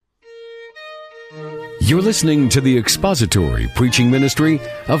You're listening to the expository preaching ministry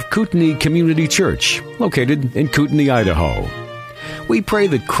of Kootenai Community Church, located in Kootenai, Idaho. We pray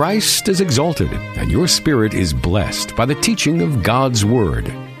that Christ is exalted and your spirit is blessed by the teaching of God's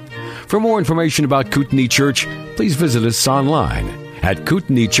Word. For more information about Kootenai Church, please visit us online at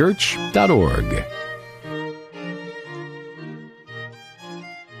kootenaichurch.org.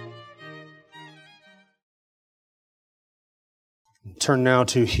 Turn now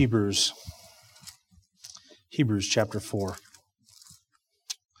to Hebrews chapter 4.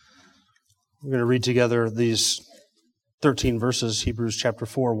 We're going to read together these 13 verses, Hebrews chapter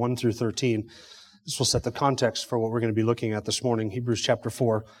 4, 1 through 13. This will set the context for what we're going to be looking at this morning. Hebrews chapter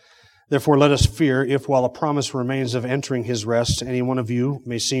 4. Therefore let us fear, if while a promise remains of entering his rest, any one of you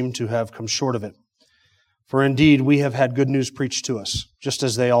may seem to have come short of it. For indeed we have had good news preached to us, just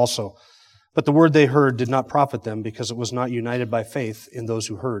as they also. But the word they heard did not profit them, because it was not united by faith in those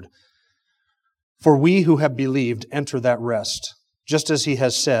who heard. For we who have believed enter that rest, just as he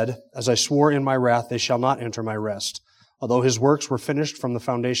has said, as I swore in my wrath, they shall not enter my rest, although his works were finished from the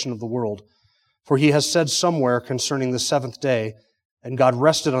foundation of the world. For he has said somewhere concerning the seventh day, and God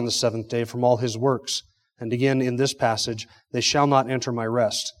rested on the seventh day from all his works. And again in this passage, they shall not enter my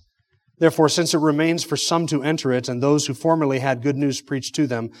rest. Therefore, since it remains for some to enter it, and those who formerly had good news preached to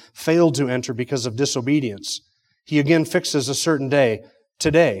them failed to enter because of disobedience, he again fixes a certain day,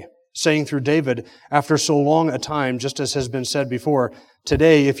 today, saying through David, after so long a time, just as has been said before,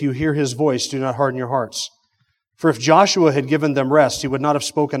 today, if you hear his voice, do not harden your hearts. For if Joshua had given them rest, he would not have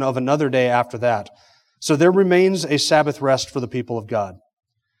spoken of another day after that. So there remains a Sabbath rest for the people of God.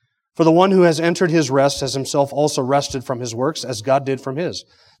 For the one who has entered his rest has himself also rested from his works, as God did from his.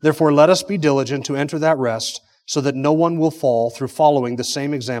 Therefore, let us be diligent to enter that rest, so that no one will fall through following the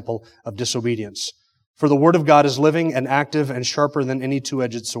same example of disobedience. For the word of God is living and active and sharper than any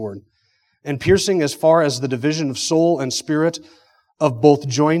two-edged sword, and piercing as far as the division of soul and spirit, of both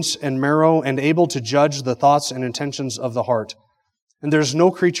joints and marrow, and able to judge the thoughts and intentions of the heart. And there is no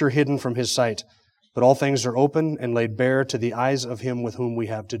creature hidden from his sight, but all things are open and laid bare to the eyes of him with whom we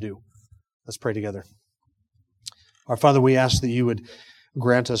have to do. Let's pray together. Our Father, we ask that you would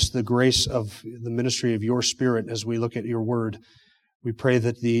grant us the grace of the ministry of your Spirit as we look at your word. We pray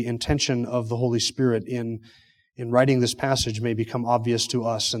that the intention of the Holy Spirit in writing this passage may become obvious to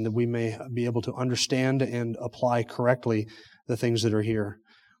us, and that we may be able to understand and apply correctly the things that are here.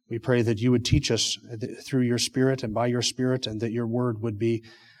 We pray that you would teach us through your Spirit and by your Spirit, and that your word would be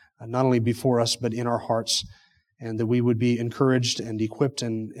not only before us, but in our hearts, and that we would be encouraged and equipped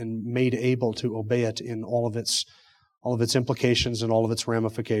and made able to obey it in all of its implications and all of its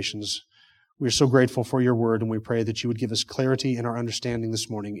ramifications. We are so grateful for your word, and we pray that you would give us clarity in our understanding this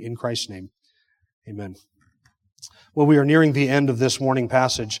morning. In Christ's name, amen. Well, we are nearing the end of this morning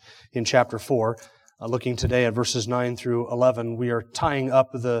passage in chapter 4. Looking today at verses 9 through 11, we are tying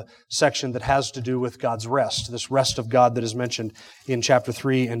up the section that has to do with God's rest, this rest of God that is mentioned in chapter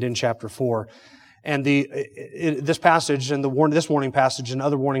 3 and in chapter 4. And this passage and this warning passage and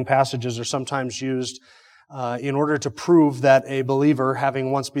other warning passages are sometimes used in order to prove that a believer, having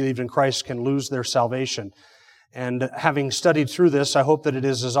once believed in Christ, can lose their salvation. And having studied through this, I hope that it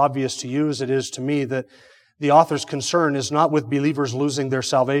is as obvious to you as it is to me that the author's concern is not with believers losing their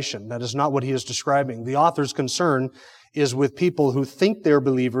salvation. That is not what he is describing. The author's concern is with people who think they're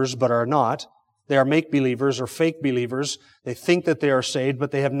believers but are not. They are make-believers or fake believers. They think that they are saved, but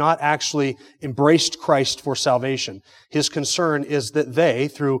they have not actually embraced Christ for salvation. His concern is that they,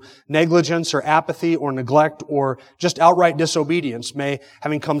 through negligence or apathy or neglect or just outright disobedience,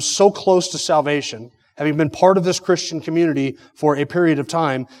 having come so close to salvation, having been part of this Christian community for a period of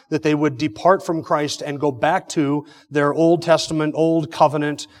time, that they would depart from Christ and go back to their Old Testament, Old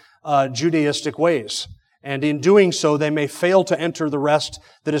Covenant, Judaistic ways. And in doing so, they may fail to enter the rest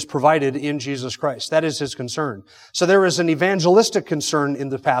that is provided in Jesus Christ. That is his concern. So there is an evangelistic concern in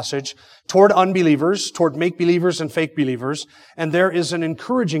the passage toward unbelievers, toward make-believers and fake believers. And there is an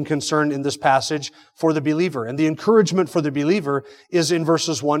encouraging concern in this passage for the believer. And the encouragement for the believer is in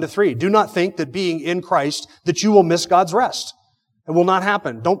verses 1 to 3. Do not think that being in Christ, that you will miss God's rest. It will not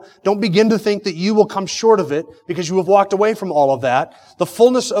happen. Don't begin to think that you will come short of it because you have walked away from all of that. The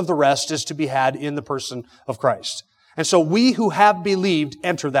fullness of the rest is to be had in the person of Christ. And so we who have believed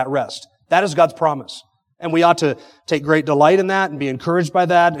enter that rest. That is God's promise. And we ought to take great delight in that and be encouraged by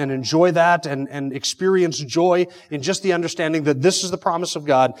that and enjoy that and experience joy in just the understanding that this is the promise of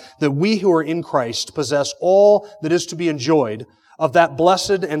God, that we who are in Christ possess all that is to be enjoyed of that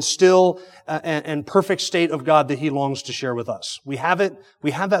blessed and still and perfect state of God that He longs to share with us. We have it. We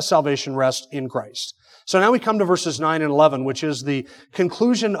have that salvation rest in Christ. So now we come to verses 9 and 11, which is the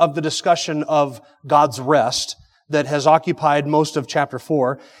conclusion of the discussion of God's rest that has occupied most of chapter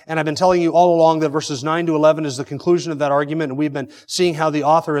 4. And I've been telling you all along that verses 9 to 11 is the conclusion of that argument, and we've been seeing how the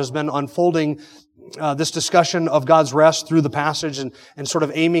author has been unfolding this discussion of God's rest through the passage and sort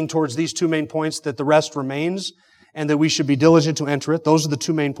of aiming towards these two main points, that the rest remains and that we should be diligent to enter it. Those are the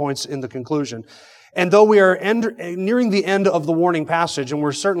two main points in the conclusion. And though we are nearing the end of the warning passage, and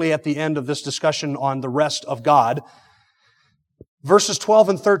we're certainly at the end of this discussion on the rest of God, verses 12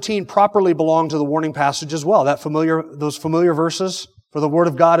 and 13 properly belong to the warning passage as well. Those familiar verses. For the word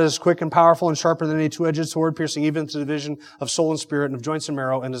of God is quick and powerful and sharper than any two-edged sword, piercing even to the division of soul and spirit and of joints and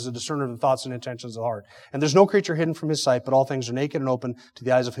marrow, and is a discerner of the thoughts and intentions of the heart. And there's no creature hidden from His sight, but all things are naked and open to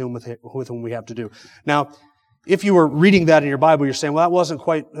the eyes of Him with whom we have to do. Now, if you were reading that in your Bible, you're saying, well,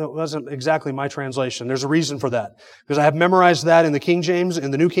 that wasn't exactly my translation. There's a reason for that. Because I have memorized that in the King James,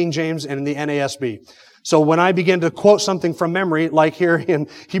 in the New King James, and in the NASB. So when I begin to quote something from memory, like here in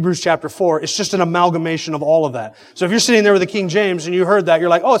Hebrews chapter 4, it's just an amalgamation of all of that. So if you're sitting there with the King James and you heard that, you're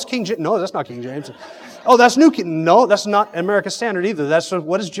like, oh, it's King James. No, that's not King James. Oh, that's New King. No, that's not American Standard either.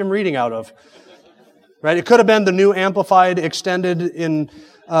 What is Jim reading out of? Right? It could have been the New Amplified, Extended in,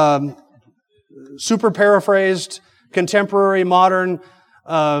 super paraphrased, contemporary, modern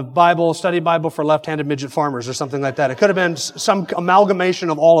study Bible for left-handed midget farmers or something like that. It could have been some amalgamation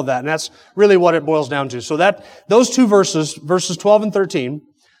of all of that, and that's really what it boils down to. So those two verses 12 and 13,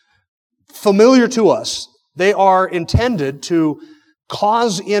 familiar to us, they are intended to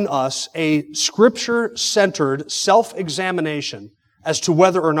cause in us a Scripture-centered self-examination as to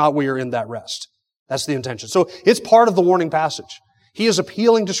whether or not we are in that rest. That's the intention. So it's part of the warning passage. He is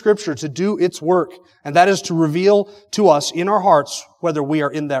appealing to Scripture to do its work, and that is to reveal to us in our hearts whether we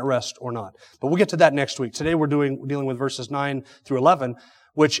are in that rest or not. But we'll get to that next week. Today we're dealing with verses 9 through 11,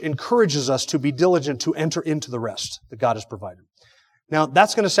 which encourages us to be diligent to enter into the rest that God has provided. Now,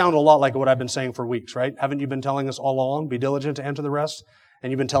 that's going to sound a lot like what I've been saying for weeks, right? Haven't you been telling us all along, be diligent to enter the rest?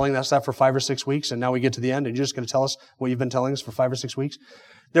 And you've been telling us that for 5 or 6 weeks, and now we get to the end, and you're just going to tell us what you've been telling us for 5 or 6 weeks?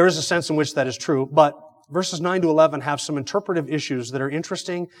 There is a sense in which that is true, but verses 9 to 11 have some interpretive issues that are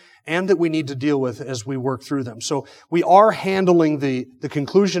interesting and that we need to deal with as we work through them. So we are handling the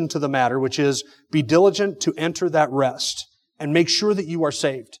conclusion to the matter, which is be diligent to enter that rest and make sure that you are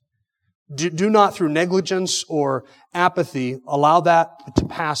saved. Do not through negligence or apathy allow that to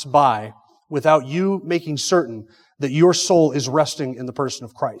pass by without you making certain that your soul is resting in the person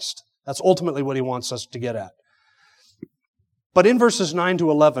of Christ. That's ultimately what he wants us to get at. But in verses 9 to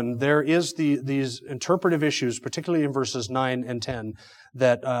 11, there is these interpretive issues, particularly in verses 9 and 10,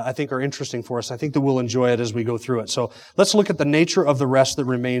 that I think are interesting for us. I think that we'll enjoy it as we go through it. So let's look at the nature of the rest that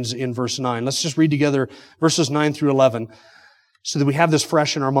remains in verse 9. Let's just read together verses 9 through 11 so that we have this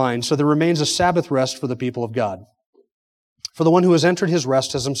fresh in our mind. So there remains a Sabbath rest for the people of God. For the one who has entered his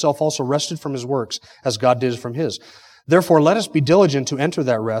rest has himself also rested from his works, as God did from his. Therefore, let us be diligent to enter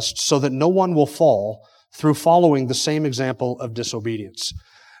that rest so that no one will fall through following the same example of disobedience.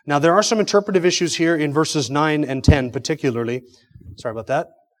 Now, there are some interpretive issues here in verses 9 and 10 particularly. Sorry about that.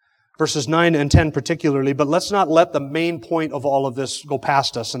 Verses 9 and 10 particularly, but let's not let the main point of all of this go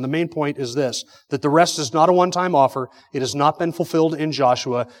past us. And the main point is this, that the rest is not a one-time offer. It has not been fulfilled in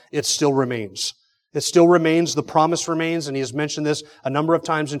Joshua. It still remains. It still remains, the promise remains, and he has mentioned this a number of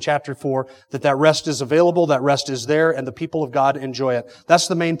times in chapter 4, that rest is available, that rest is there, and the people of God enjoy it. That's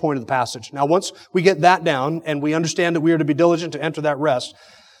the main point of the passage. Now, once we get that down, and we understand that we are to be diligent to enter that rest,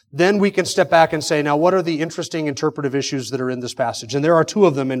 then we can step back and say, now, what are the interesting interpretive issues that are in this passage? And there are two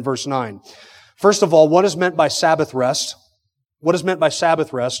of them in verse 9. First of all, what is meant by Sabbath rest? What is meant by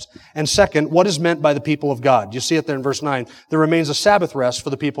Sabbath rest? And second, what is meant by the people of God? You see it there in verse 9. There remains a Sabbath rest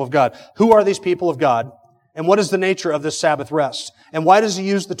for the people of God. Who are these people of God? And what is the nature of this Sabbath rest? And why does he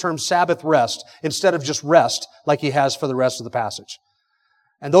use the term Sabbath rest instead of just rest like he has for the rest of the passage?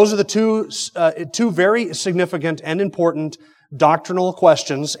 And those are the two very significant and important doctrinal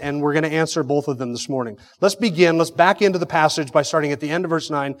questions, and we're going to answer both of them this morning. Let's begin. Let's back into the passage by starting at the end of verse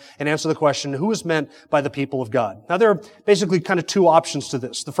 9 and answer the question, who is meant by the people of God? Now, there are basically kind of two options to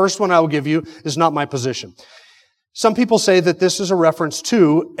this. The first one I will give you is not my position. Some people say that this is a reference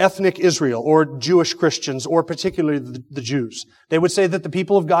to ethnic Israel or Jewish Christians or particularly the Jews. They would say that the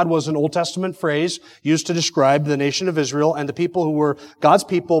people of God was an Old Testament phrase used to describe the nation of Israel and the people who were God's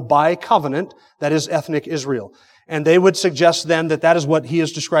people by covenant, that is ethnic Israel. And they would suggest then that that is what he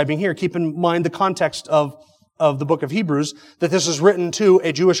is describing here. Keep in mind the context of the book of Hebrews, that this is written to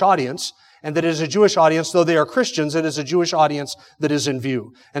a Jewish audience, and that it is a Jewish audience, though they are Christians, it is a Jewish audience that is in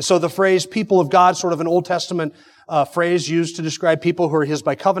view. And so the phrase people of God, sort of an Old Testament phrase used to describe people who are his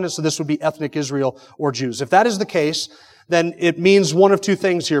by covenant, so this would be ethnic Israel or Jews. If that is the case, then it means one of two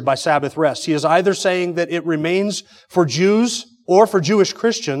things here by Sabbath rest. He is either saying that it remains for Jews or for Jewish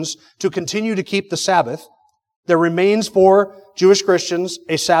Christians to continue to keep the Sabbath. There remains for Jewish Christians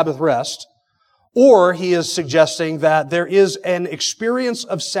a Sabbath rest. Or he is suggesting that there is an experience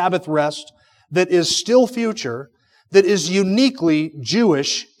of Sabbath rest that is still future, that is uniquely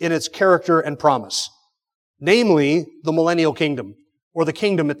Jewish in its character and promise. Namely, the millennial kingdom, or the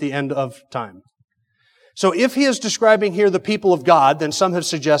kingdom at the end of time. So if he is describing here the people of God, then some have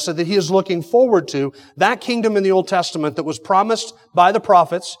suggested that he is looking forward to that kingdom in the Old Testament that was promised by the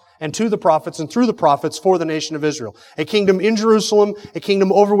prophets and to the prophets and through the prophets for the nation of Israel. A kingdom in Jerusalem, a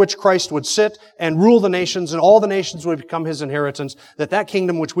kingdom over which Christ would sit and rule the nations, and all the nations would become his inheritance. That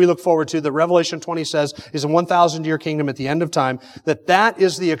kingdom which we look forward to, that Revelation 20 says is a 1,000-year kingdom at the end of time, that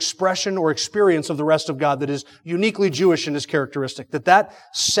is the expression or experience of the rest of God that is uniquely Jewish in its characteristic. That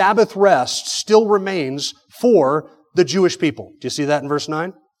Sabbath rest still remains for the Jewish people. Do you see that in verse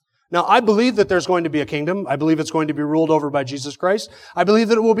 9? Now, I believe that there's going to be a kingdom. I believe it's going to be ruled over by Jesus Christ. I believe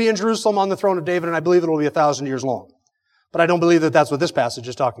that it will be in Jerusalem on the throne of David, and I believe it will be 1,000 years long. But I don't believe that that's what this passage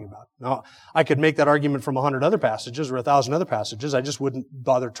is talking about. Now, I could make that argument from 100 other passages or 1,000 other passages. I just wouldn't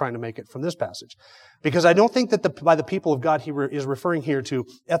bother trying to make it from this passage. Because I don't think that by the people of God he is referring here to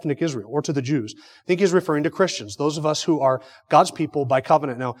ethnic Israel or to the Jews. I think he's referring to Christians, those of us who are God's people by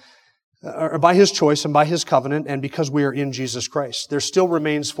covenant. Now, or by his choice and by his covenant, and because we are in Jesus Christ. There still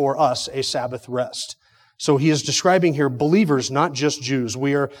remains for us a Sabbath rest. So he is describing here believers, not just Jews.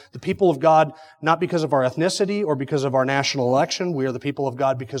 We are the people of God not because of our ethnicity or because of our national election. We are the people of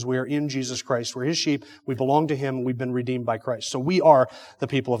God because we are in Jesus Christ. We're his sheep. We belong to him. We've been redeemed by Christ. So we are the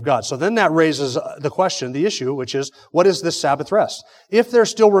people of God. So then that raises the question, the issue, which is, what is this Sabbath rest? If there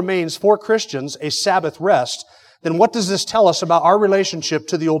still remains for Christians a Sabbath rest, then what does this tell us about our relationship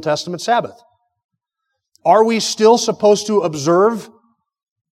to the Old Testament Sabbath? Are we still supposed to observe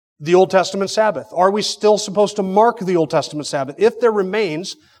the Old Testament Sabbath? Are we still supposed to mark the Old Testament Sabbath? If there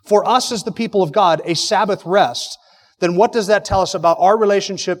remains, for us as the people of God, a Sabbath rest, then what does that tell us about our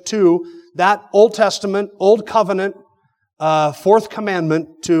relationship to that Old Testament, Old Covenant, fourth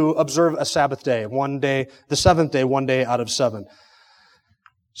commandment to observe a Sabbath day, one day, the seventh day, one day out of seven?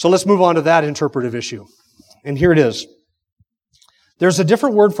 So let's move on to that interpretive issue. And here it is. There's a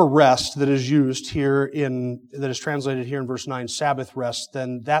different word for rest that is used here that is translated here in verse 9, Sabbath rest,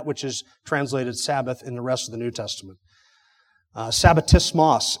 than that which is translated Sabbath in the rest of the New Testament.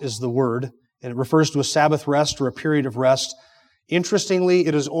 Sabbatismos is the word, and it refers to a Sabbath rest or a period of rest. Interestingly,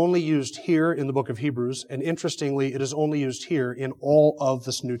 it is only used here in the book of Hebrews, and interestingly, it is only used here in all of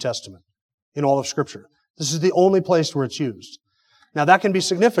this New Testament, in all of Scripture. This is the only place where it's used. Now that can be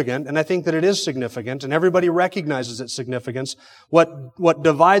significant, and I think that it is significant, and everybody recognizes its significance. What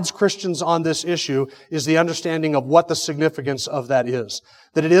divides Christians on this issue is the understanding of what the significance of that is.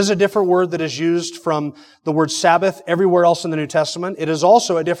 That it is a different word that is used from the word Sabbath everywhere else in the New Testament. It is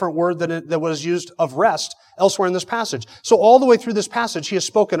also a different word that was used of rest elsewhere in this passage. So all the way through this passage, he has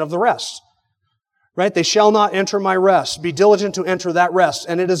spoken of the rest. Right? They shall not enter my rest. Be diligent to enter that rest.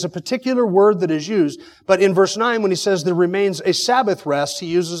 And it is a particular word that is used. But in verse 9, when he says there remains a Sabbath rest, he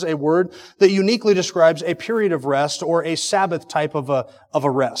uses a word that uniquely describes a period of rest or a Sabbath type of a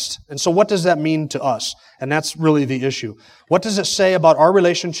rest. And so what does that mean to us? And that's really the issue. What does it say about our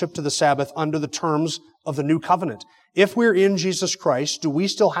relationship to the Sabbath under the terms of the new covenant? If we're in Jesus Christ, do we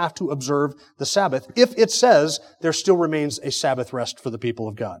still have to observe the Sabbath? If it says there still remains a Sabbath rest for the people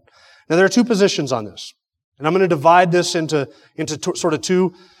of God. Now, there are two positions on this, and I'm going to divide this into sort of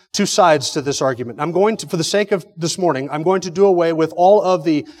two sides to this argument. I'm going to, for the sake of this morning, I'm going to do away with all of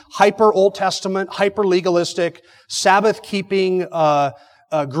the hyper Old Testament, hyper legalistic, Sabbath keeping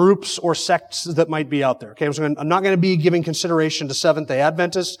groups or sects that might be out there. Okay, I'm not going to be giving consideration to Seventh-day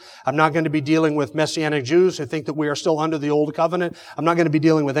Adventists. I'm not going to be dealing with Messianic Jews who think that we are still under the Old Covenant. I'm not going to be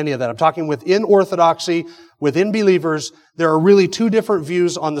dealing with any of that. I'm talking within Orthodoxy, within believers. There are really two different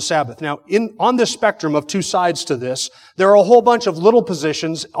views on the Sabbath. Now, on this spectrum of two sides to this, there are a whole bunch of little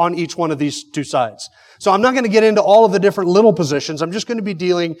positions on each one of these two sides. So I'm not going to get into all of the different little positions. I'm just going to be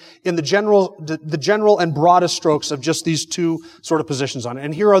dealing in the general and broadest strokes of just these two sort of positions on it.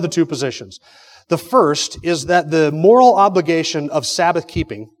 And here are the two positions. The first is that the moral obligation of Sabbath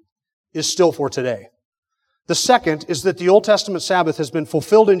keeping is still for today. The second is that the Old Testament Sabbath has been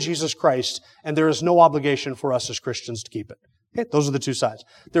fulfilled in Jesus Christ, and there is no obligation for us as Christians to keep it. Okay? Those are the two sides.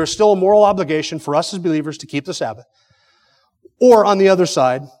 There is still a moral obligation for us as believers to keep the Sabbath. Or on the other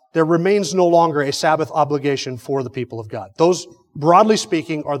side, there remains no longer a Sabbath obligation for the people of God. Those, broadly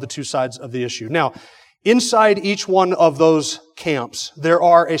speaking, are the two sides of the issue. Now, Inside each one of those camps, there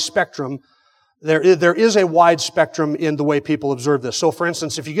are a spectrum. There is a wide spectrum in the way people observe this. So, for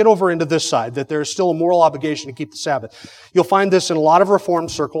instance, if you get over into this side, that there is still a moral obligation to keep the Sabbath, you'll find this in a lot of Reformed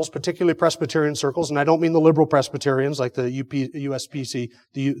circles, particularly Presbyterian circles, and I don't mean the liberal Presbyterians like the USPC,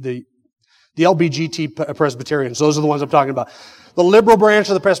 the LBGT Presbyterians. Those are the ones I'm talking about. The liberal branch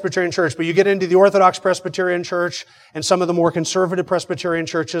of the Presbyterian Church, but you get into the Orthodox Presbyterian Church and some of the more conservative Presbyterian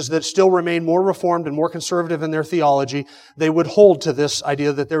churches that still remain more reformed and more conservative in their theology, they would hold to this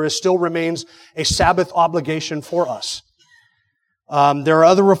idea that there still remains a Sabbath obligation for us. There are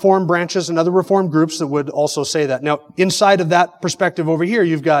other Reformed branches and other Reformed groups that would also say that. Now, inside of that perspective over here,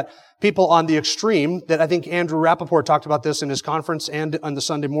 you've got people on the extreme that I think Andrew Rappaport talked about this in his conference and on the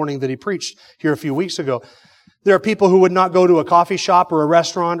Sunday morning that he preached here a few weeks ago. There are people who would not go to a coffee shop or a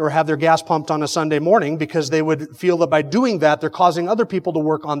restaurant or have their gas pumped on a Sunday morning because they would feel that by doing that, they're causing other people to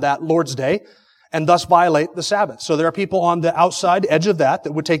work on that Lord's Day and thus violate the Sabbath. So there are people on the outside edge of that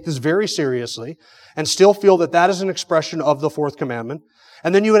would take this very seriously and still feel that that is an expression of the fourth commandment.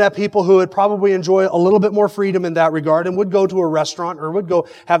 And then you would have people who would probably enjoy a little bit more freedom in that regard and would go to a restaurant or would go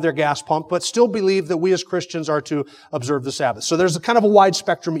have their gas pumped, but still believe that we as Christians are to observe the Sabbath. So there's a kind of a wide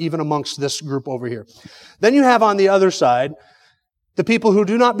spectrum even amongst this group over here. Then you have on the other side the people who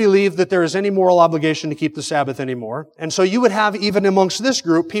do not believe that there is any moral obligation to keep the Sabbath anymore. And so you would have even amongst this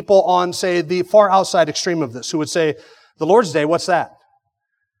group people on, say, the far outside extreme of this who would say, the Lord's Day, what's that?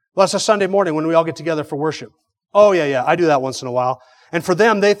 Well, it's a Sunday morning when we all get together for worship. Oh, yeah, I do that once in a while. And for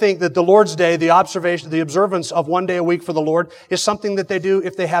them, they think that the Lord's Day, the observance of one day a week for the Lord is something that they do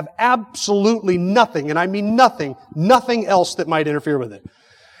if they have absolutely nothing, and I mean nothing else that might interfere with it.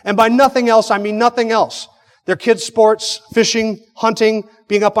 And by nothing else, I mean nothing else. Their kids' sports, fishing, hunting,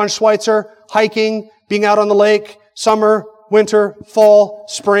 being up on Schweitzer, hiking, being out on the lake, summer, winter, fall,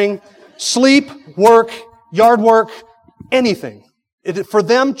 spring, sleep, work, yard work, anything. For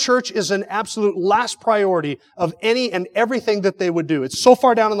them, church is an absolute last priority of any and everything that they would do. It's so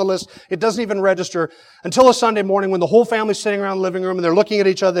far down on the list, it doesn't even register until a Sunday morning when the whole family's sitting around the living room and they're looking at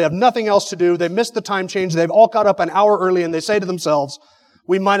each other. They have nothing else to do. They missed the time change. They've all got up an hour early and they say to themselves,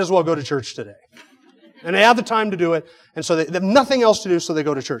 we might as well go to church today. And they have the time to do it. And so they have nothing else to do, so they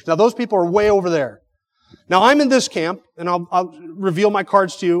go to church. Now, those people are way over there. Now, I'm in this camp, and I'll reveal my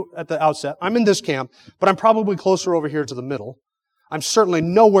cards to you at the outset. I'm in this camp, but I'm probably closer over here to the middle. I'm certainly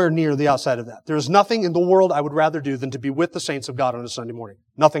nowhere near the outside of that. There is nothing in the world I would rather do than to be with the saints of God on a Sunday morning.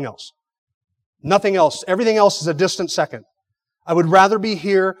 Nothing else. Nothing else. Everything else is a distant second. I would rather be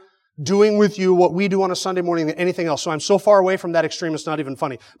here doing with you what we do on a Sunday morning than anything else. So I'm so far away from that extreme, it's not even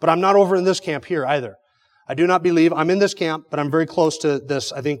funny. But I'm not over in this camp here either. I do not believe I'm in this camp, but I'm very close to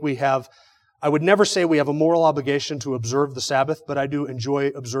this. I think I would never say we have a moral obligation to observe the Sabbath, but I do enjoy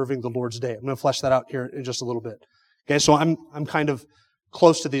observing the Lord's Day. I'm going to flesh that out here in just a little bit. Okay, so I'm kind of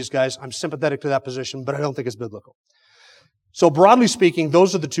close to these guys. I'm sympathetic to that position, but I don't think it's biblical. So broadly speaking,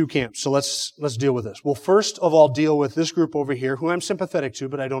 those are the two camps. So let's deal with this. We'll first of all deal with this group over here, who I'm sympathetic to,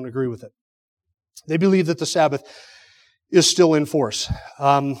 but I don't agree with it. They believe that the Sabbath is still in force.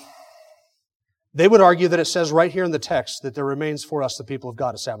 They would argue that it says right here in the text that there remains for us, the people of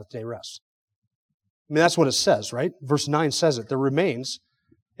God, a Sabbath day rest. I mean, that's what it says, right? Verse 9 says it. There remains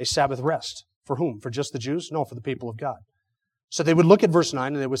a Sabbath rest. For whom? For just the Jews? No, for the people of God. So they would look at verse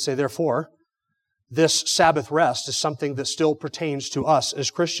 9 and they would say, therefore, this Sabbath rest is something that still pertains to us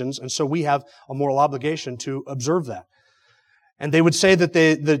as Christians, and so we have a moral obligation to observe that. And they would say that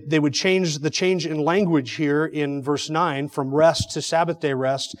they would change the change in language here in verse 9 from rest to Sabbath day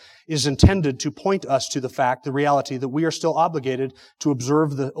rest is intended to point us to the fact, the reality that we are still obligated to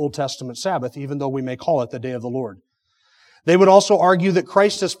observe the Old Testament Sabbath, even though we may call it the day of the Lord. They would also argue that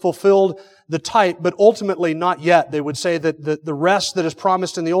Christ has fulfilled the type, but ultimately not yet. They would say that the rest that is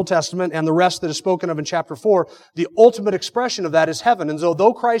promised in the Old Testament and the rest that is spoken of in chapter 4, the ultimate expression of that is heaven. And so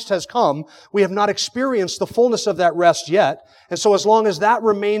though Christ has come, we have not experienced the fullness of that rest yet. And so as long as that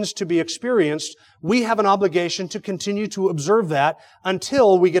remains to be experienced, we have an obligation to continue to observe that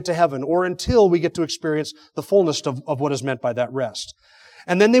until we get to heaven or until we get to experience the fullness of what is meant by that rest.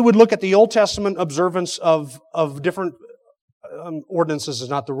 And then they would look at the Old Testament observance of different ordinances is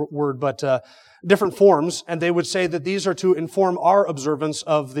not the word, but different forms, and they would say that these are to inform our observance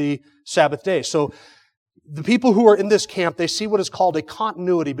of the Sabbath day. So the people who are in this camp, they see what is called a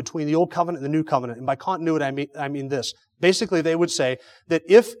continuity between the Old Covenant and the New Covenant. And by continuity, I mean this. Basically, they would say that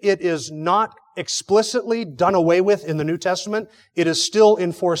if it is not explicitly done away with in the New Testament, it is still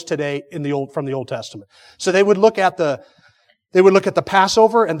in force today from the Old Testament. So they would look at the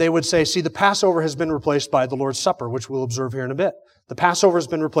Passover and they would say, see, the Passover has been replaced by the Lord's Supper, which we'll observe here in a bit. The Passover has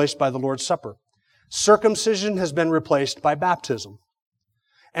been replaced by the Lord's Supper. circumcision has been replaced by baptism.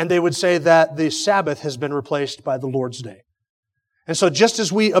 And they would say that the Sabbath has been replaced by the Lord's Day. And so just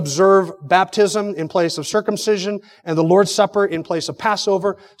as we observe baptism in place of circumcision and the Lord's Supper in place of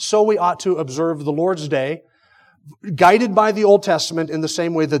Passover, so we ought to observe the Lord's Day, guided by the Old Testament in the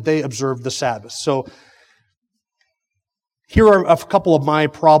same way that they observed the Sabbath. So here are a couple of my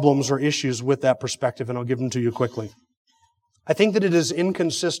problems or issues with that perspective, and I'll give them to you quickly. I think that it is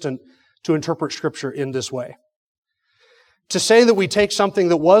inconsistent to interpret Scripture in this way. To say that we take something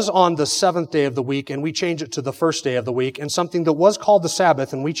that was on the seventh day of the week and we change it to the first day of the week, and something that was called the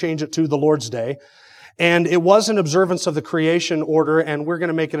Sabbath and we change it to the Lord's Day, and it was an observance of the creation order and we're going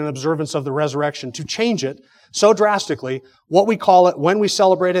to make it an observance of the resurrection, to change it so drastically, what we call it, when we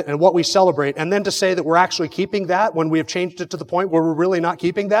celebrate it, and what we celebrate, and then to say that we're actually keeping that when we have changed it to the point where we're really not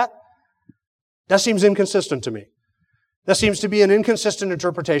keeping that, that seems inconsistent to me. That seems to be an inconsistent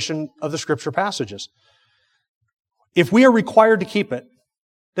interpretation of the Scripture passages. If we are required to keep it,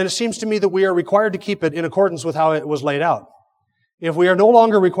 then it seems to me that we are required to keep it in accordance with how it was laid out. If we are no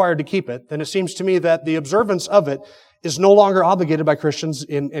longer required to keep it, then it seems to me that the observance of it is no longer obligated by Christians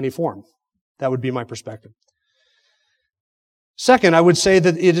in any form. That would be my perspective. Second, I would say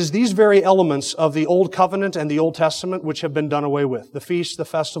that it is these very elements of the Old Covenant and the Old Testament which have been done away with. The feasts, the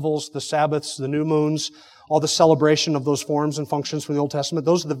festivals, the Sabbaths, the new moons, all the celebration of those forms and functions from the Old Testament.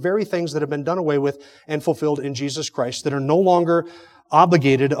 Those are the very things that have been done away with and fulfilled in Jesus Christ that are no longer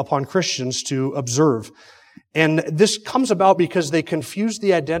obligated upon Christians to observe. And this comes about because they confuse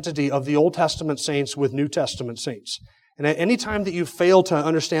the identity of the Old Testament saints with New Testament saints. And at any time that you fail to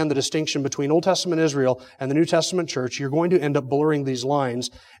understand the distinction between Old Testament Israel and the New Testament church, you're going to end up blurring these lines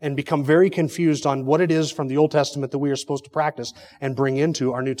and become very confused on what it is from the Old Testament that we are supposed to practice and bring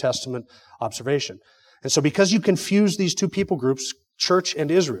into our New Testament observation. And so because you confuse these two people groups, church and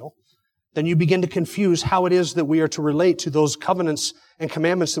Israel, then you begin to confuse how it is that we are to relate to those covenants and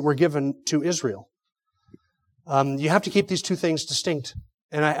commandments that were given to Israel. You have to keep these two things distinct.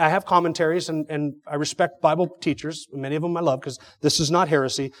 And I have commentaries, and I respect Bible teachers. Many of them I love, because this is not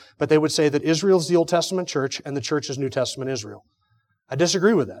heresy, but they would say that Israel is the Old Testament church and the church is New Testament Israel. I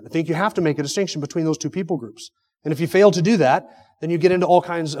disagree with that. I think you have to make a distinction between those two people groups. And if you fail to do that, then you get into all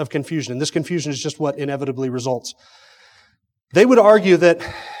kinds of confusion. And this confusion is just what inevitably results. They would argue that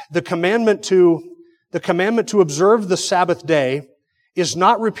the commandment to observe the Sabbath day is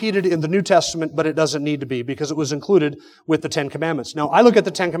not repeated in the New Testament, but it doesn't need to be, because it was included with the Ten Commandments. Now, I look at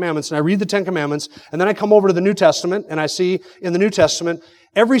the Ten Commandments and I read the Ten Commandments, and then I come over to the New Testament and I see in the New Testament,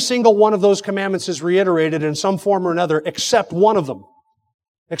 every single one of those commandments is reiterated in some form or another, except one of them.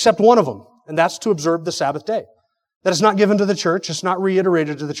 Except one of them. And that's to observe the Sabbath day. That is not given to the church. It's not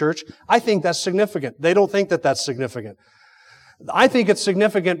reiterated to the church. I think that's significant. They don't think that that's significant. I think it's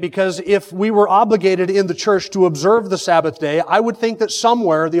significant because if we were obligated in the church to observe the Sabbath day, I would think that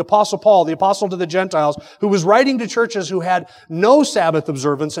somewhere the Apostle Paul, the apostle to the Gentiles, who was writing to churches who had no Sabbath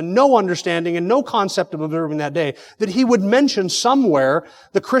observance and no understanding and no concept of observing that day, that he would mention somewhere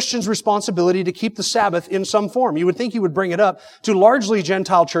the Christian's responsibility to keep the Sabbath in some form. You would think he would bring it up to largely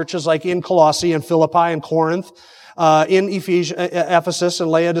Gentile churches like in Colossae and Philippi and Corinth, in Ephesus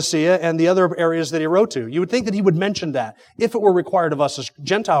and Laodicea and the other areas that he wrote to. You would think that he would mention that if it were required of us as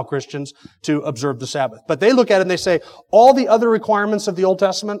Gentile Christians to observe the Sabbath. But they look at it and they say, all the other requirements of the Old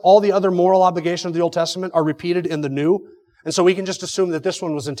Testament, all the other moral obligations of the Old Testament are repeated in the New. And so we can just assume that this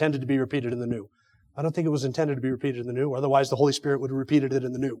one was intended to be repeated in the New. I don't think it was intended to be repeated in the New. Otherwise, the Holy Spirit would have repeated it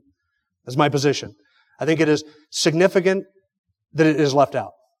in the New. That's my position. I think it is significant that it is left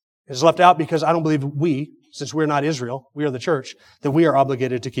out. It is left out because I don't believe since we're not Israel, we are the church, that we are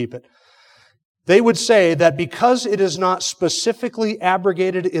obligated to keep it. They would say that because it is not specifically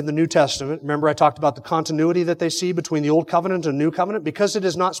abrogated in the New Testament, remember I talked about the continuity that they see between the Old Covenant and New Covenant, because it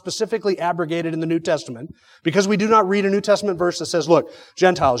is not specifically abrogated in the New Testament, because we do not read a New Testament verse that says, look,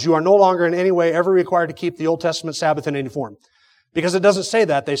 Gentiles, you are no longer in any way ever required to keep the Old Testament Sabbath in any form. Because it doesn't say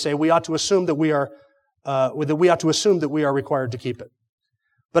that. They say we ought to assume that we are required to keep it.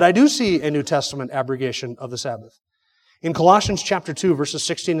 But I do see a New Testament abrogation of the Sabbath. In Colossians chapter 2, verses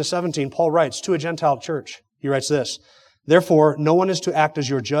 16 to 17, Paul writes to a Gentile church. He writes this, therefore, no one is to act as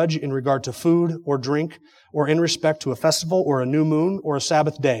your judge in regard to food or drink or in respect to a festival or a new moon or a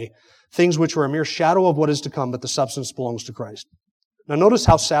Sabbath day, things which are a mere shadow of what is to come, but the substance belongs to Christ. Now notice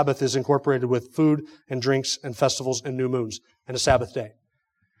how Sabbath is incorporated with food and drinks and festivals and new moons and a Sabbath day.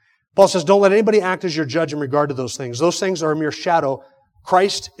 Paul says, don't let anybody act as your judge in regard to those things. Those things are a mere shadow.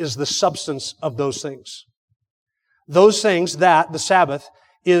 Christ is the substance of those things. Those things that, the Sabbath,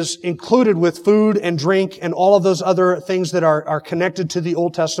 is included with food and drink and all of those other things that are connected to the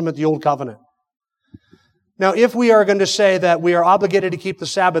Old Testament, the Old Covenant. Now, if we are going to say that we are obligated to keep the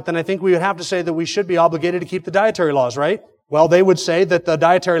Sabbath, then I think we would have to say that we should be obligated to keep the dietary laws, right? Well, they would say that the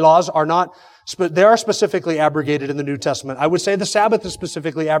dietary laws are not, they are specifically abrogated in the New Testament. I would say the Sabbath is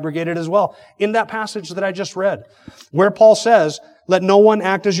specifically abrogated as well in that passage that I just read, where Paul says, let no one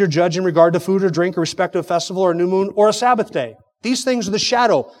act as your judge in regard to food or drink or respect to a festival or a new moon or a Sabbath day. These things are the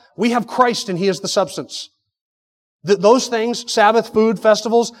shadow. We have Christ and He is the substance. Those things, Sabbath, food,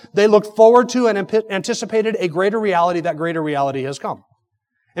 festivals, they looked forward to and anticipated a greater reality. That greater reality has come.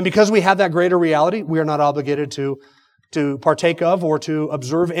 And because we have that greater reality, we are not obligated to partake of or to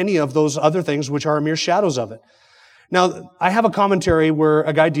observe any of those other things which are mere shadows of it. Now, I have a commentary where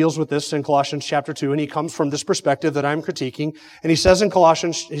a guy deals with this in Colossians chapter 2, and he comes from this perspective that I'm critiquing. And he says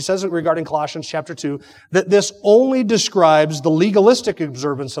regarding Colossians chapter 2, that this only describes the legalistic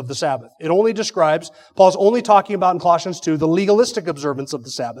observance of the Sabbath. Paul's only talking about in Colossians 2, the legalistic observance of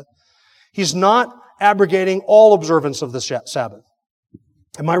the Sabbath. He's not abrogating all observance of the Sabbath.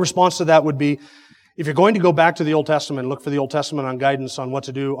 And my response to that would be, if you're going to go back to the Old Testament and look for the Old Testament on guidance on what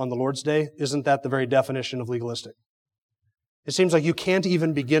to do on the Lord's Day, isn't that the very definition of legalistic? It seems like you can't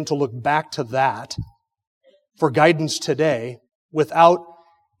even begin to look back to that for guidance today without,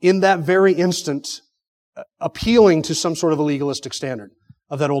 in that very instant, appealing to some sort of a legalistic standard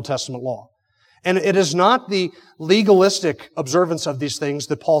of that Old Testament law. And it is not the legalistic observance of these things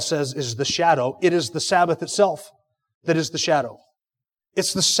that Paul says is the shadow. It is the Sabbath itself that is the shadow.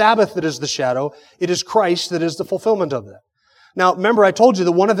 It's the Sabbath that is the shadow. It is Christ that is the fulfillment of that. Now, remember, I told you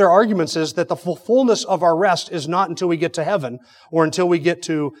that one of their arguments is that the fullness of our rest is not until we get to heaven or until we get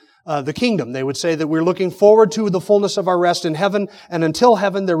to the kingdom. They would say that we're looking forward to the fullness of our rest in heaven, and until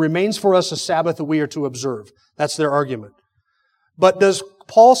heaven, there remains for us a Sabbath that we are to observe. That's their argument. But does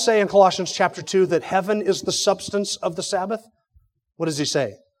Paul say in Colossians chapter 2 that heaven is the substance of the Sabbath? What does he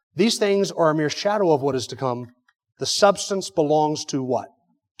say? These things are a mere shadow of what is to come. The substance belongs to what?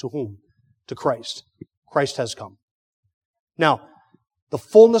 To whom? To Christ. Christ has come. Now, the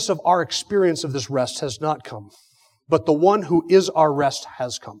fullness of our experience of this rest has not come, but the one who is our rest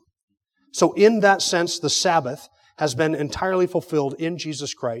has come. So in that sense, the Sabbath has been entirely fulfilled in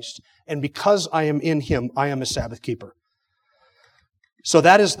Jesus Christ, and because I am in Him, I am a Sabbath keeper. So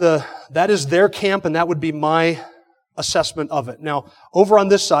that is their camp, and that would be my assessment of it. Now, over on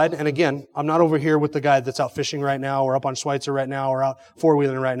this side, and again, I'm not over here with the guy that's out fishing right now, or up on Schweitzer right now, or out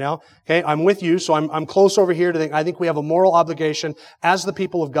four-wheeling right now. Okay, I'm with you, so I'm close over here to think, I think we have a moral obligation as the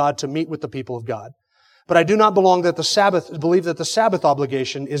people of God to meet with the people of God. But I do not believe that the Sabbath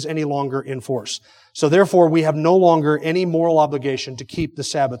obligation is any longer in force. So therefore, we have no longer any moral obligation to keep the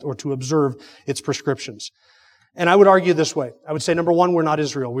Sabbath or to observe its prescriptions. And I would argue this way. I would say, number one, we're not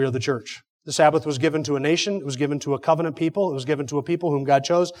Israel. We are the church. The Sabbath was given to a nation. It was given to a covenant people. It was given to a people whom God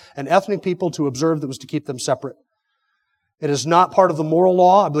chose, an ethnic people to observe that was to keep them separate. It is not part of the moral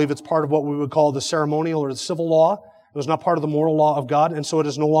law. I believe it's part of what we would call the ceremonial or the civil law. It was not part of the moral law of God, and so it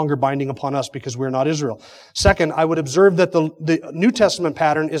is no longer binding upon us because we're not Israel. Second, I would observe that the New Testament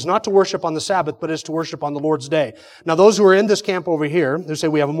pattern is not to worship on the Sabbath, but is to worship on the Lord's Day. Now, those who are in this camp over here, who say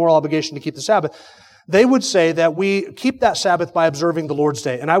we have a moral obligation to keep the Sabbath, they would say that we keep that Sabbath by observing the Lord's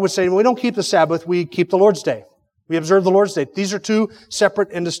Day. And I would say we don't keep the Sabbath, we keep the Lord's Day. We observe the Lord's Day. These are two separate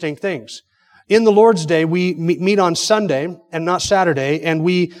and distinct things. In the Lord's Day, we meet on Sunday and not Saturday, and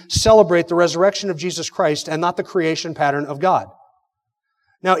we celebrate the resurrection of Jesus Christ and not the creation pattern of God.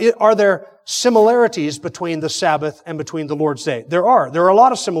 Now, are there similarities between the Sabbath and between the Lord's Day? There are. There are a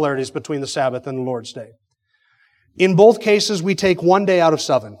lot of similarities between the Sabbath and the Lord's Day. In both cases, we take one day out of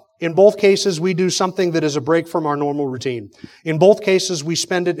 7. In both cases, we do something that is a break from our normal routine. In both cases, we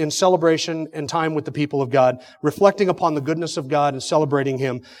spend it in celebration and time with the people of God, reflecting upon the goodness of God and celebrating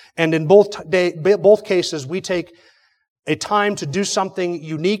Him. And in both cases, we take a time to do something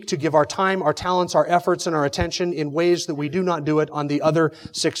unique, to give our time, our talents, our efforts, and our attention in ways that we do not do it on the other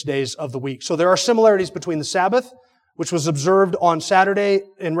 6 days of the week. So there are similarities between the Sabbath, which was observed on Saturday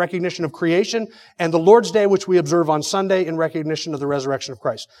in recognition of creation, and the Lord's Day, which we observe on Sunday in recognition of the resurrection of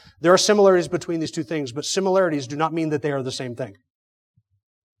Christ. There are similarities between these two things, but similarities do not mean that they are the same thing.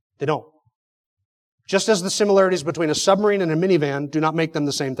 They don't. Just as the similarities between a submarine and a minivan do not make them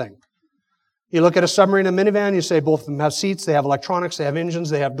the same thing. You look at a submarine and a minivan, you say both of them have seats, they have electronics, they have engines,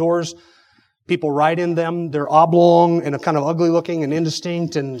 they have doors. People ride in them. They're oblong and kind of ugly looking and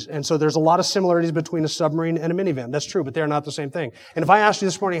indistinct. And so there's a lot of similarities between a submarine and a minivan. That's true, but they're not the same thing. And if I asked you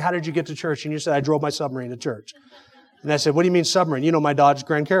this morning, how did you get to church? And you said, I drove my submarine to church. And I said, what do you mean submarine? You know my Dodge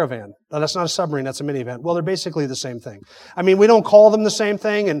Grand Caravan. No, that's not a submarine, that's a minivan. Well, they're basically the same thing. I mean, we don't call them the same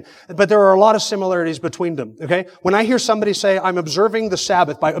thing, but there are a lot of similarities between them, okay? When I hear somebody say, I'm observing the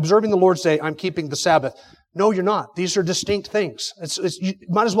Sabbath, by observing the Lord's Day, I'm keeping the Sabbath. No, you're not. These are distinct things. You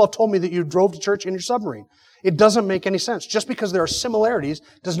might as well have told me that you drove to church in your submarine. It doesn't make any sense. Just because there are similarities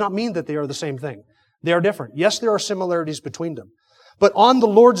does not mean that they are the same thing. They are different. Yes, there are similarities between them. But on the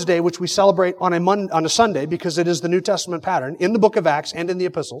Lord's Day, which we celebrate on a Sunday, because it is the New Testament pattern, in the book of Acts and in the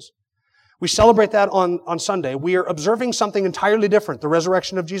epistles, we celebrate that on Sunday. We are observing something entirely different, the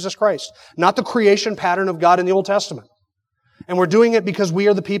resurrection of Jesus Christ, not the creation pattern of God in the Old Testament. And we're doing it because we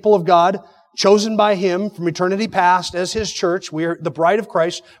are the people of God, chosen by Him from eternity past as His church. We are the bride of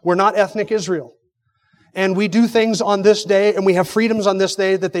Christ. We're not ethnic Israel. And we do things on this day, and we have freedoms on this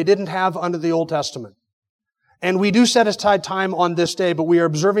day that they didn't have under the Old Testament. And we do set aside time on this day, but we are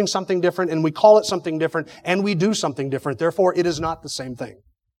observing something different, and we call it something different, and we do something different. Therefore, it is not the same thing.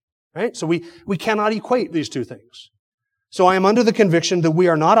 Right? So we cannot equate these two things. So I am under the conviction that we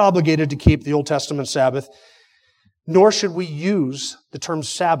are not obligated to keep the Old Testament Sabbath, nor should we use the term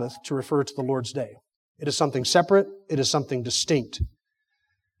Sabbath to refer to the Lord's Day. It is something separate. It is something distinct.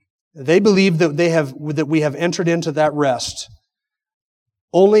 They believe that we have entered into that rest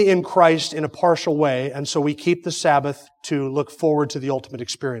only in Christ in a partial way, and so we keep the Sabbath to look forward to the ultimate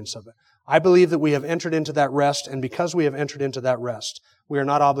experience of it. I believe that we have entered into that rest, and because we have entered into that rest, we are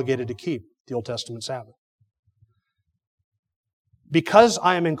not obligated to keep the Old Testament Sabbath. Because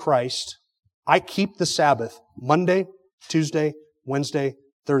I am in Christ, I keep the Sabbath Monday, Tuesday, Wednesday,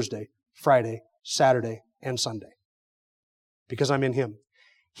 Thursday, Friday, Saturday, and Sunday. Because I'm in Him.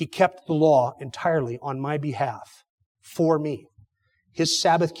 He kept the law entirely on my behalf, for me. His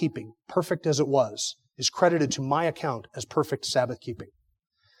Sabbath keeping, perfect as it was, is credited to my account as perfect Sabbath keeping.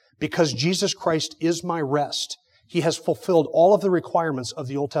 Because Jesus Christ is my rest, He has fulfilled all of the requirements of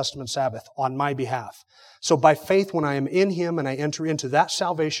the Old Testament Sabbath on my behalf. So by faith, when I am in Him and I enter into that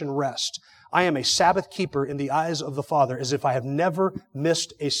salvation rest, I am a Sabbath keeper in the eyes of the Father, as if I have never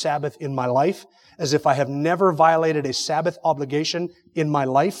missed a Sabbath in my life, as if I have never violated a Sabbath obligation in my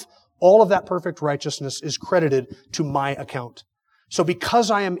life. All of that perfect righteousness is credited to my account. So because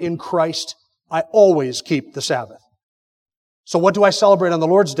I am in Christ, I always keep the Sabbath. So what do I celebrate on the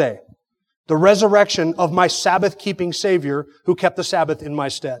Lord's Day? The resurrection of my Sabbath-keeping Savior who kept the Sabbath in my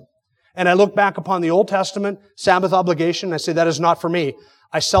stead. And I look back upon the Old Testament Sabbath obligation, and I say, that is not for me.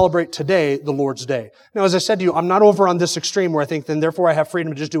 I celebrate today the Lord's Day. Now, as I said to you, I'm not over on this extreme where I think, then therefore I have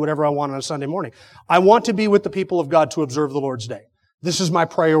freedom to just do whatever I want on a Sunday morning. I want to be with the people of God to observe the Lord's Day. This is my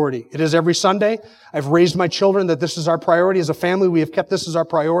priority. It is every Sunday. I've raised my children that this is our priority. As a family, we have kept this as our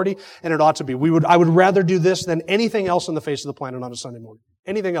priority, and it ought to be. I would rather do this than anything else on the face of the planet on a Sunday morning.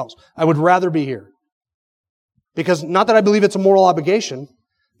 Anything else. I would rather be here. Because not that I believe it's a moral obligation,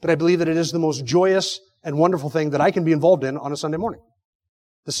 but I believe that it is the most joyous and wonderful thing that I can be involved in on a Sunday morning.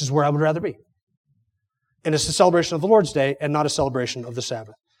 This is where I would rather be. And it's the celebration of the Lord's Day and not a celebration of the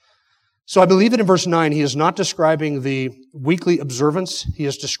Sabbath. So I believe that in verse 9, he is not describing the weekly observance. He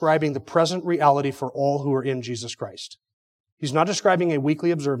is describing the present reality for all who are in Jesus Christ. He's not describing a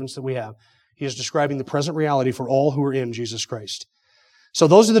weekly observance that we have. He is describing the present reality for all who are in Jesus Christ. So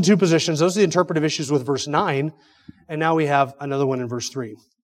those are the two positions. Those are the interpretive issues with verse 9. And now we have another one in verse 3.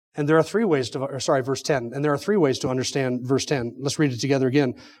 And there are verse 10. And there are three ways to understand verse 10. Let's read it together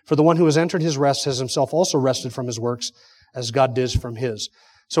again. For the one who has entered his rest has himself also rested from his works, as God did from his.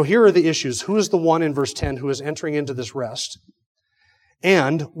 So here are the issues. Who is the one in verse 10 who is entering into this rest?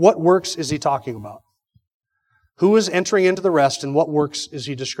 And what works is he talking about? Who is entering into the rest and what works is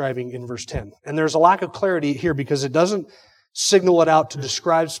he describing in verse 10? And there's a lack of clarity here because it doesn't signal it out to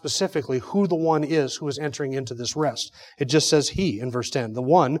describe specifically who the one is who is entering into this rest. It just says he in verse 10. The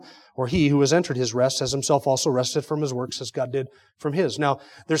one, or he who has entered his rest, has himself also rested from his works as God did from his. Now,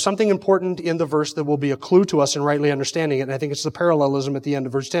 there's something important in the verse that will be a clue to us in rightly understanding it, and I think it's the parallelism at the end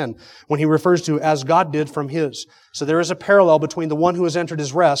of verse 10, when he refers to as God did from his. So there is a parallel between the one who has entered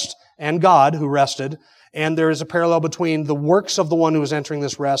his rest and God who rested, and there is a parallel between the works of the one who is entering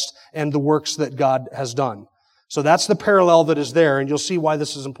this rest and the works that God has done. So that's the parallel that is there, and you'll see why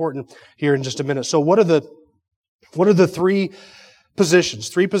this is important here in just a minute. So what are the three positions?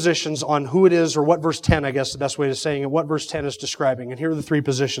 Three positions on who it is, or what verse 10, I guess the best way of saying it, what verse 10 is describing. And here are the three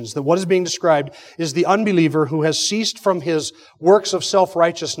positions. That what is being described is the unbeliever who has ceased from his works of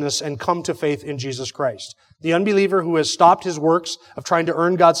self-righteousness and come to faith in Jesus Christ. The unbeliever who has stopped his works of trying to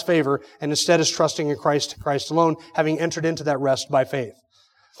earn God's favor and instead is trusting in Christ alone, having entered into that rest by faith.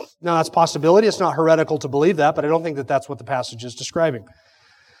 Now, that's a possibility. It's not heretical to believe that, but I don't think that that's what the passage is describing.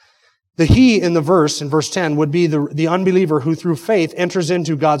 The he in the verse, in verse 10, would be the unbeliever who through faith enters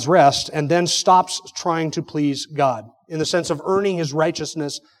into God's rest and then stops trying to please God in the sense of earning his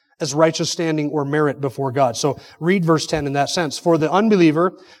righteousness as righteous standing or merit before God. So read verse 10 in that sense. For the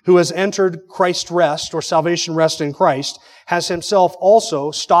unbeliever who has entered Christ's rest or salvation rest in Christ has himself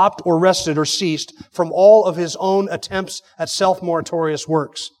also stopped or rested or ceased from all of his own attempts at self-meritorious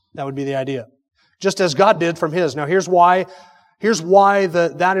works. That would be the idea. Just as God did from his. Now here's why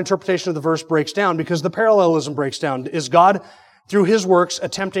that interpretation of the verse breaks down, because the parallelism breaks down. Is God, through his works,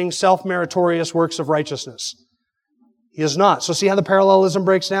 attempting self-meritorious works of righteousness? He is not. So see how the parallelism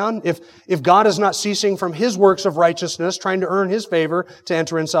breaks down? If God is not ceasing from his works of righteousness, trying to earn his favor to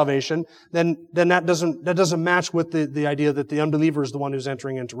enter in salvation, then that doesn't match with the idea that the unbeliever is the one who's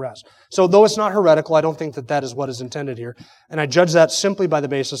entering into rest. So though it's not heretical, I don't think that is what is intended here. And I judge that simply by the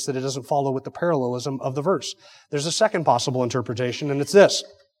basis that it doesn't follow with the parallelism of the verse. There's a second possible interpretation, and it's this: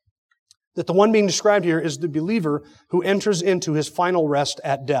 that the one being described here is the believer who enters into his final rest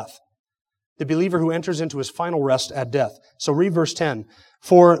at death. The believer who enters into his final rest at death. So read verse 10.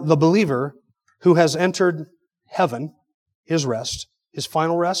 For the believer who has entered heaven, his rest, his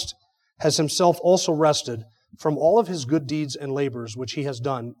final rest, has himself also rested from all of his good deeds and labors which he has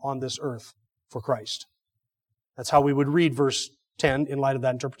done on this earth for Christ. That's how we would read verse 10 in light of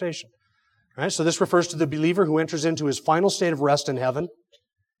that interpretation. All right, so this refers to the believer who enters into his final state of rest in heaven,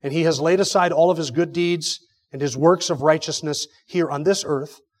 and he has laid aside all of his good deeds and his works of righteousness here on this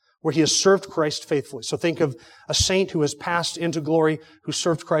earth, where he has served Christ faithfully. So think of a saint who has passed into glory, who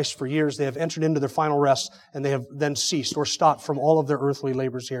served Christ for years. They have entered into their final rest, and they have then ceased or stopped from all of their earthly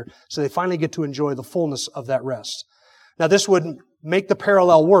labors here. So they finally get to enjoy the fullness of that rest. Now this would make the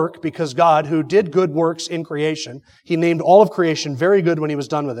parallel work, because God, who did good works in creation, he named all of creation very good when he was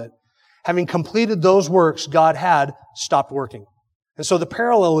done with it. Having completed those works, God had stopped working. And so the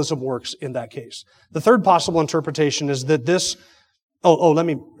parallelism works in that case. The third possible interpretation is that this let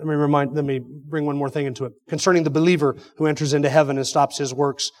me bring one more thing into it. Concerning the believer who enters into heaven and stops his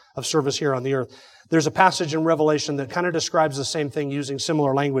works of service here on the earth. There's a passage in Revelation that kind of describes the same thing using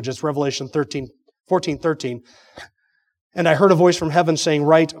similar language. It's Revelation 14:13. And I heard a voice from heaven saying,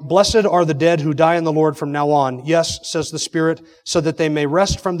 "Write, blessed are the dead who die in the Lord from now on. Yes, says the Spirit, so that they may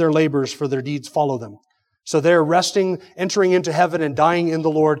rest from their labors, for their deeds follow them." So their resting, entering into heaven and dying in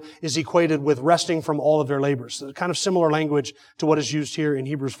the Lord is equated with resting from all of their labors. So kind of similar language to what is used here in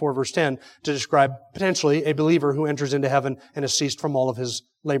Hebrews 4 verse 10 to describe potentially a believer who enters into heaven and has ceased from all of his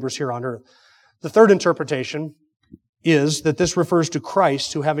labors here on earth. The third interpretation is that this refers to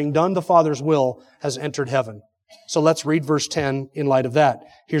Christ, who having done the Father's will has entered heaven. So let's read verse 10 in light of that.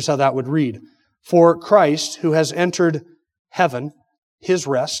 Here's how that would read. For Christ, who has entered heaven, his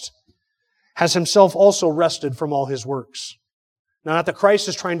rest, has himself also rested from all his works. Now, not that Christ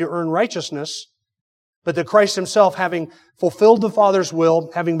is trying to earn righteousness, but that Christ himself, having fulfilled the Father's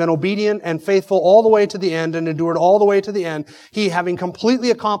will, having been obedient and faithful all the way to the end and endured all the way to the end, he, having completely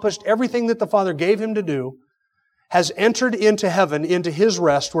accomplished everything that the Father gave him to do, has entered into heaven, into his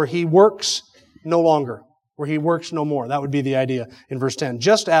rest, where he works no longer, where he works no more. That would be the idea in verse 10.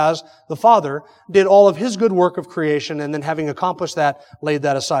 Just as the Father did all of his good work of creation, and then having accomplished that, laid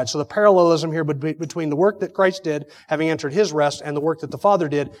that aside. So the parallelism here would be between the work that Christ did, having entered his rest, and the work that the Father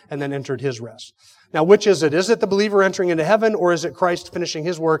did, and then entered his rest. Now, which is it? Is it the believer entering into heaven, or is it Christ finishing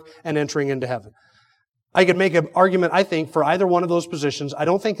his work and entering into heaven? I could make an argument, I think, for either one of those positions. I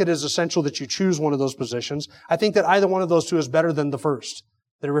don't think it is essential that you choose one of those positions. I think that either one of those two is better than the first.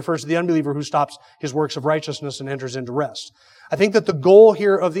 That it refers to the unbeliever who stops his works of righteousness and enters into rest. I think that the goal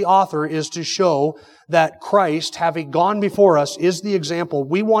here of the author is to show that Christ, having gone before us, is the example.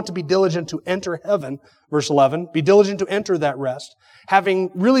 We want to be diligent to enter heaven, verse 11, be diligent to enter that rest, having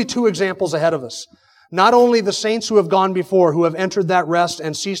really two examples ahead of us. Not only the saints who have gone before, who have entered that rest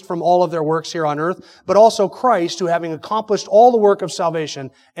and ceased from all of their works here on earth, but also Christ, who having accomplished all the work of salvation,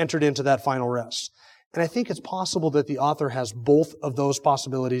 entered into that final rest. And I think it's possible that the author has both of those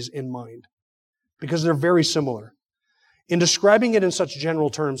possibilities in mind, because they're very similar. In describing it in such general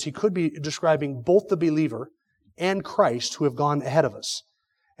terms, he could be describing both the believer and Christ who have gone ahead of us.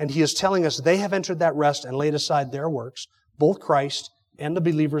 And he is telling us they have entered that rest and laid aside their works, both Christ and the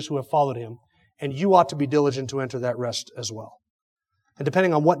believers who have followed him, and you ought to be diligent to enter that rest as well. And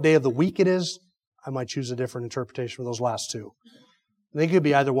depending on what day of the week it is, I might choose a different interpretation for those last two. They could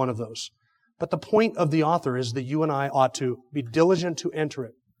be either one of those. But the point of the author is that you and I ought to be diligent to enter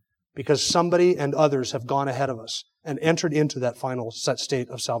it, because somebody and others have gone ahead of us and entered into that final set state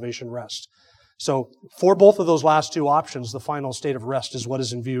of salvation rest. So for both of those last two options, the final state of rest is what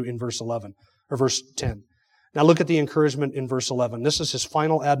is in view in verse 11 or verse 10. Now look at the encouragement in verse 11. This is his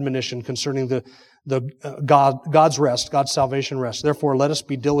final admonition concerning God's rest, God's salvation rest. Therefore, let us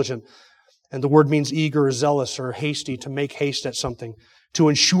be diligent. And the word means eager or zealous or hasty, to make haste at something, to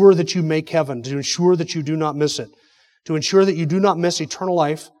ensure that you make heaven, to ensure that you do not miss it, to ensure that you do not miss eternal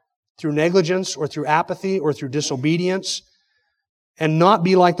life through negligence or through apathy or through disobedience, and not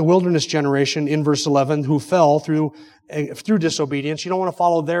be like the wilderness generation in verse 11 who fell through disobedience. You don't want to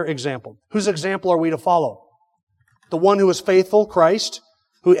follow their example. Whose example are we to follow? The one who was faithful, Christ,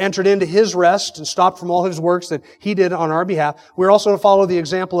 who entered into His rest and stopped from all His works that He did on our behalf. We're also to follow the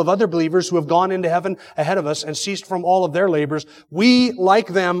example of other believers who have gone into heaven ahead of us and ceased from all of their labors. We, like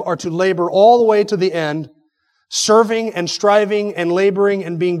them, are to labor all the way to the end, serving and striving and laboring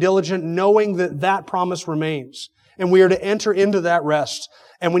and being diligent, knowing that that promise remains. And we are to enter into that rest.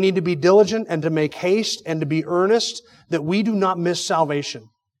 And we need to be diligent and to make haste and to be earnest that we do not miss salvation.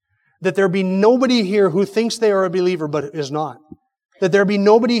 That there be nobody here who thinks they are a believer but is not. That there be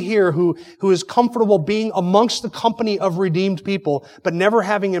nobody here who is comfortable being amongst the company of redeemed people, but never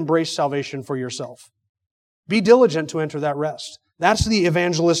having embraced salvation for yourself. Be diligent to enter that rest. That's the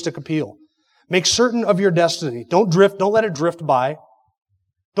evangelistic appeal. Make certain of your destiny. Don't let it drift by.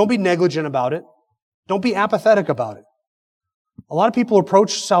 Don't be negligent about it. Don't be apathetic about it. A lot of people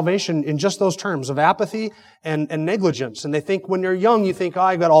approach salvation in just those terms of apathy and negligence. And they think when you're young, you think,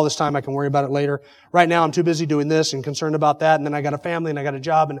 I got all this time, I can worry about it later. Right now, I'm too busy doing this and concerned about that. And then I got a family and I got a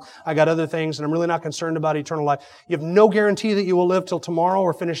job and I got other things and I'm really not concerned about eternal life. You have no guarantee that you will live till tomorrow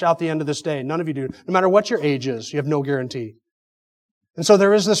or finish out the end of this day. None of you do. No matter what your age is, you have no guarantee. And so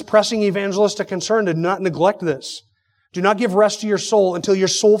there is this pressing evangelistic concern to not neglect this. Do not give rest to your soul until your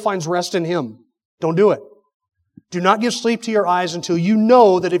soul finds rest in Him. Don't do it. Do not give sleep to your eyes until you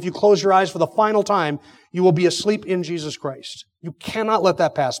know that if you close your eyes for the final time, you will be asleep in Jesus Christ. You cannot let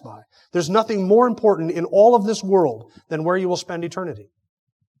that pass by. There's nothing more important in all of this world than where you will spend eternity.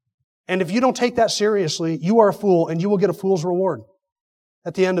 And if you don't take that seriously, you are a fool and you will get a fool's reward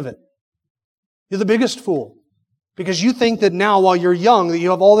at the end of it. You're the biggest fool. Because you think that now, while you're young, that you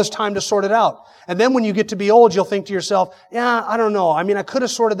have all this time to sort it out. And then when you get to be old, you'll think to yourself, yeah, I don't know. I mean, I could have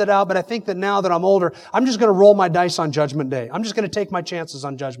sorted that out, but I think that now that I'm older, I'm just going to roll my dice on Judgment Day. I'm just going to take my chances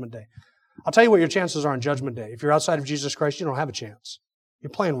on Judgment Day. I'll tell you what your chances are on Judgment Day. If you're outside of Jesus Christ, you don't have a chance. You're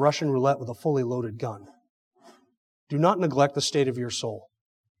playing Russian roulette with a fully loaded gun. Do not neglect the state of your soul.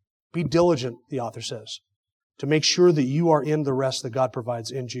 Be diligent, the author says, to make sure that you are in the rest that God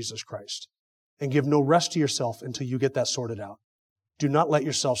provides in Jesus Christ. And give no rest to yourself until you get that sorted out. Do not let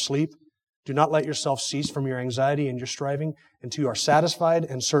yourself sleep. Do not let yourself cease from your anxiety and your striving until you are satisfied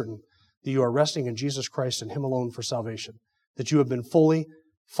and certain that you are resting in Jesus Christ and Him alone for salvation. That you have been fully,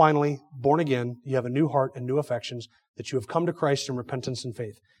 finally born again. You have a new heart and new affections. That you have come to Christ in repentance and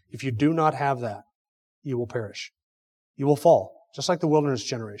faith. If you do not have that, you will perish. You will fall, just like the wilderness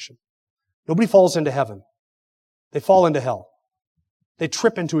generation. Nobody falls into heaven. They fall into hell. They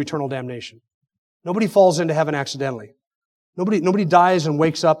trip into eternal damnation. Nobody falls into heaven accidentally. Nobody dies and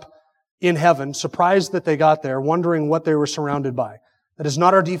wakes up in heaven, surprised that they got there, wondering what they were surrounded by. That is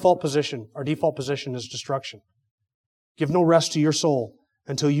not our default position. Our default position is destruction. Give no rest to your soul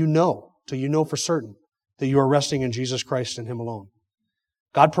until you know for certain that you are resting in Jesus Christ and Him alone.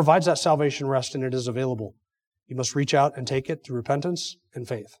 God provides that salvation rest and it is available. You must reach out and take it through repentance and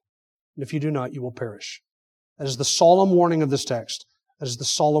faith. And if you do not, you will perish. That is the solemn warning of this text. That is the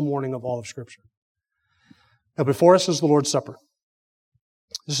solemn warning of all of Scripture. Now, before us is the Lord's Supper.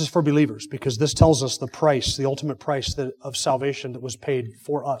 This is for believers because this tells us the price, the ultimate price of salvation that was paid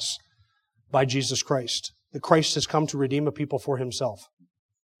for us by Jesus Christ. That Christ has come to redeem a people for Himself.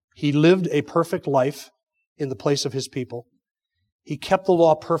 He lived a perfect life in the place of His people. He kept the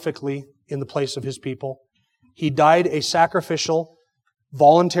law perfectly in the place of His people. He died a sacrificial,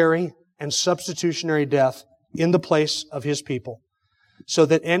 voluntary, and substitutionary death in the place of His people, so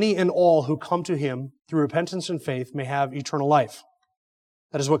that any and all who come to Him through repentance and faith may have eternal life.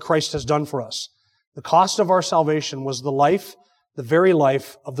 That is what Christ has done for us. The cost of our salvation was the life, the very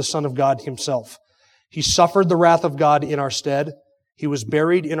life of the Son of God Himself. He suffered the wrath of God in our stead. He was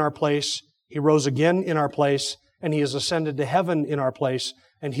buried in our place. He rose again in our place, and He has ascended to heaven in our place,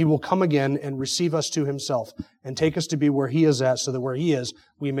 and He will come again and receive us to Himself and take us to be where He is at, so that where He is,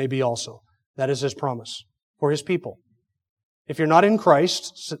 we may be also. That is His promise for His people. If you're not in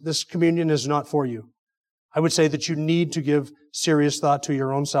Christ, this communion is not for you. I would say that you need to give serious thought to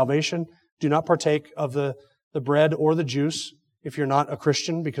your own salvation. Do not partake of the bread or the juice if you're not a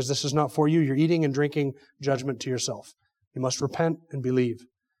Christian, because this is not for you. You're eating and drinking judgment to yourself. You must repent and believe.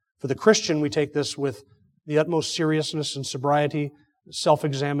 For the Christian, we take this with the utmost seriousness and sobriety,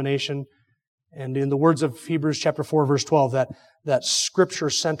 self-examination, And in the words of Hebrews chapter 4, verse 12, that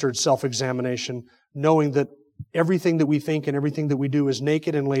scripture-centered self-examination, knowing that everything that we think and everything that we do is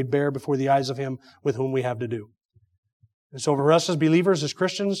naked and laid bare before the eyes of Him with whom we have to do. And so for us as believers, as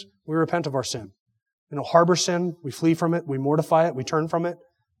Christians, we repent of our sin. We don't harbor sin, we flee from it, we mortify it, we turn from it,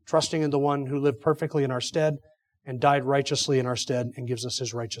 trusting in the one who lived perfectly in our stead and died righteously in our stead and gives us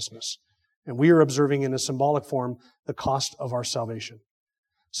His righteousness. And we are observing in a symbolic form the cost of our salvation.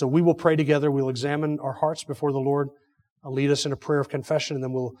 So we will pray together. We'll examine our hearts before the Lord. I'll lead us in a prayer of confession, and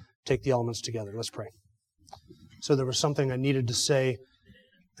then we'll take the elements together. Let's pray. So there was something I needed to say,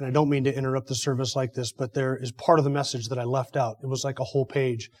 and I don't mean to interrupt the service like this, but there is part of the message that I left out. It was like a whole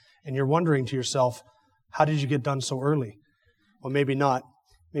page. And you're wondering to yourself, how did you get done so early? Well, maybe not.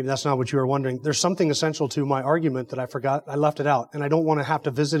 Maybe that's not what you were wondering. There's something essential to my argument that I forgot. I left it out, and I don't want to have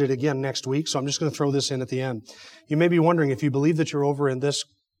to visit it again next week, so I'm just going to throw this in at the end. You may be wondering, if you believe that you're over in this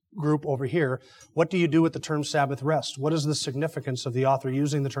group over here, what do you do with the term Sabbath rest? What is the significance of the author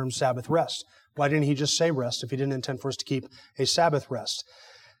using the term Sabbath rest? Why didn't he just say rest if he didn't intend for us to keep a Sabbath rest?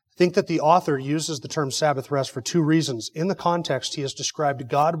 I think that the author uses the term Sabbath rest for two reasons. In the context, he has described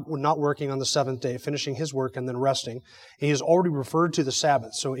God not working on the seventh day, finishing His work and then resting. And he has already referred to the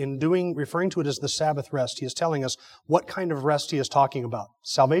Sabbath. So in referring to it as the Sabbath rest, he is telling us what kind of rest he is talking about.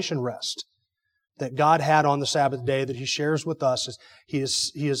 Salvation rest that God had on the Sabbath day that He shares with us. He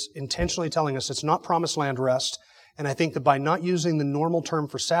is intentionally telling us it's not promised land rest. And I think that by not using the normal term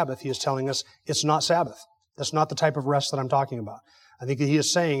for Sabbath, he is telling us it's not Sabbath. That's not the type of rest that I'm talking about. I think that he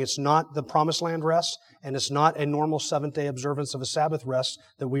is saying it's not the promised land rest, and it's not a normal seventh-day observance of a Sabbath rest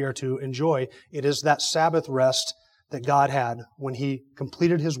that we are to enjoy. It is that Sabbath rest that God had when He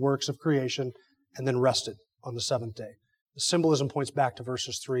completed His works of creation and then rested on the seventh day. The symbolism points back to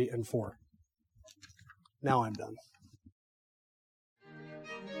verses 3 and 4. Now I'm done.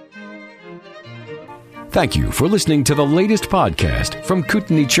 Thank you for listening to the latest podcast from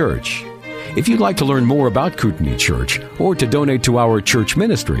Kootenai Church. If you'd like to learn more about Kootenai Church or to donate to our church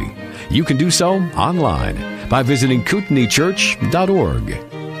ministry, you can do so online by visiting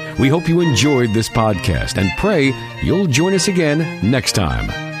kootenaichurch.org. We hope you enjoyed this podcast and pray you'll join us again next time.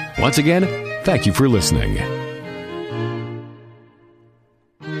 Once again, thank you for listening.